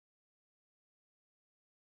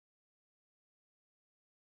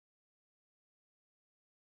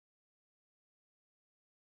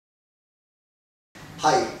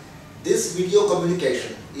Hi, this video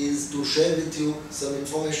communication is to share with you some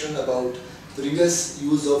information about previous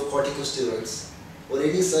use of corticosteroids or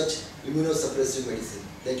any such immunosuppressive medicine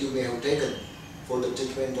that you may have taken for the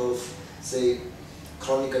treatment of, say,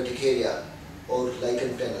 chronic urticaria or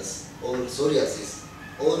lichen planus or psoriasis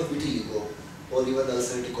or vitiligo or even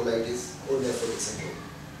ulcerative colitis or nephrotic syndrome.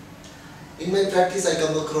 In my practice, I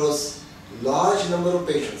come across large number of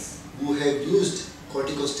patients who have used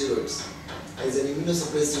corticosteroids as an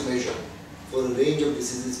immunosuppressive measure for a range of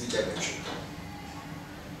diseases which I mentioned.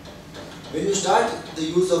 When you start the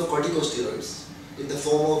use of corticosteroids in the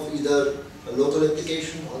form of either a local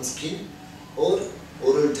application on skin or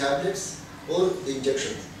oral tablets or the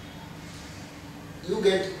injection, you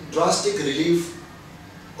get drastic relief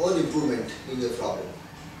or improvement in your problem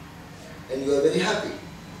and you are very happy.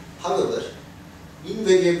 However,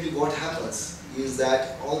 invariably what happens is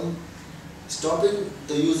that on stopping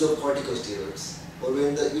the use of corticosteroids or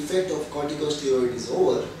when the effect of corticosteroid is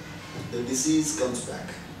over, the disease comes back.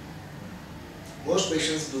 Most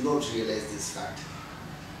patients do not realize this fact.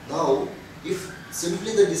 Now, if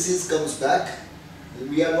simply the disease comes back,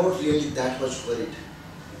 we are not really that much worried.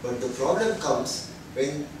 But the problem comes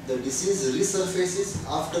when the disease resurfaces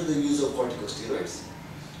after the use of corticosteroids.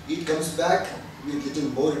 It comes back with little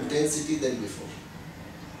more intensity than before.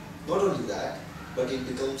 Not only that, but it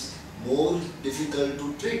becomes more difficult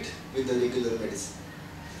to treat with the regular medicine.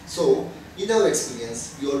 So, in our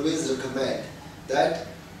experience, we always recommend that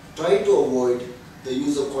try to avoid the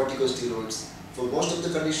use of corticosteroids for most of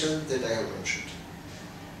the conditions that I have mentioned.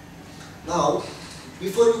 Now,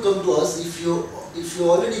 before you come to us, if you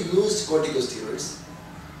already used corticosteroids,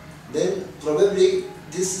 then probably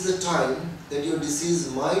this is a time that your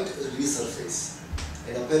disease might resurface.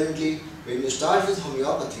 And apparently, when you start with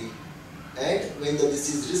homeopathy and when the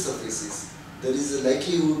disease resurfaces, there is a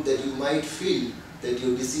likelihood that you might feel that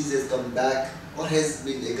your disease has come back or has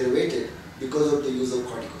been aggravated because of the use of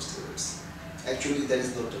corticosteroids. Actually, that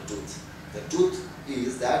is not the truth. The truth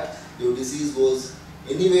is that your disease was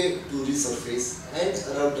anyway to resurface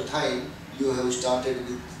and around the time you have started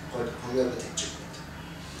with homeopathic treatment.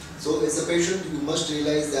 So as a patient, you must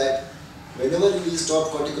realize that whenever you will stop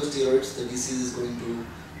corticosteroids, the disease is going to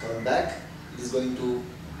come back. It is going to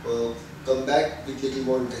come back with little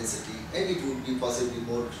more intensity and it would be possibly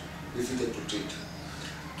more difficult to treat.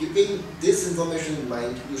 Keeping this information in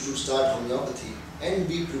mind, you should start homeopathy and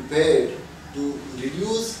be prepared to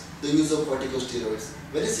reduce the use of corticosteroids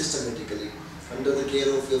very systematically under the care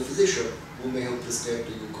of your physician who may have prescribed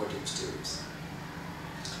to you corticosteroids.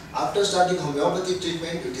 After starting homeopathic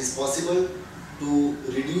treatment, it is possible to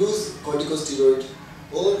reduce corticosteroid,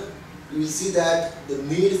 or you will see that the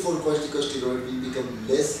need for corticosteroid will become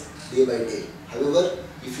less day by day. However,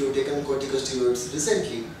 if you have taken corticosteroids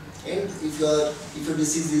recently and if your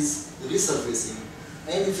disease is resurfacing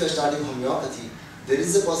and if you are starting homeopathy, there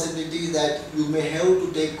is a possibility that you may have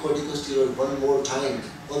to take corticosteroid one more time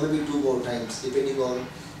or maybe two more times depending on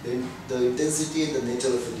the intensity and the nature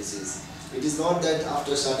of the disease. It is not that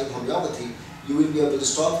after starting homeopathy you will be able to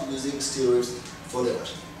stop using steroids forever.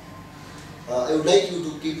 I would like you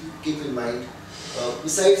to keep in mind,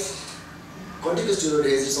 besides corticosteroid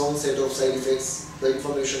has its own set of side effects. The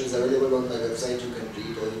information is available on my website, you can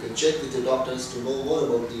read or you can check with your doctors to know more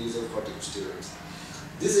about the use of corticosteroids.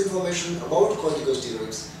 This information about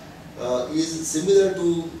corticosteroids is similar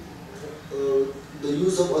to the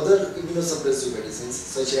use of other immunosuppressive medicines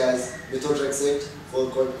such as methotrexate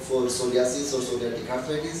for psoriasis or psoriatic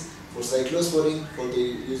arthritis, for cyclosporine for the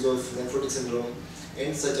use of nephrotic syndrome,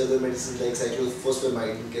 and such other medicines like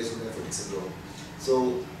cyclophosphamide in case of nephrotic syndrome.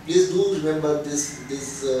 So please do remember this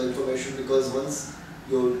information, because once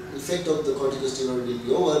your effect of the corticosteroid will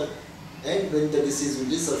be over and when the disease will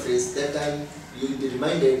resurface, that time you will be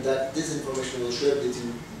reminded that this information was shared with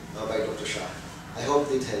you by Dr. Shah. I hope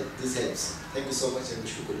this helps. Thank you so much and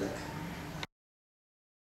wish you good luck.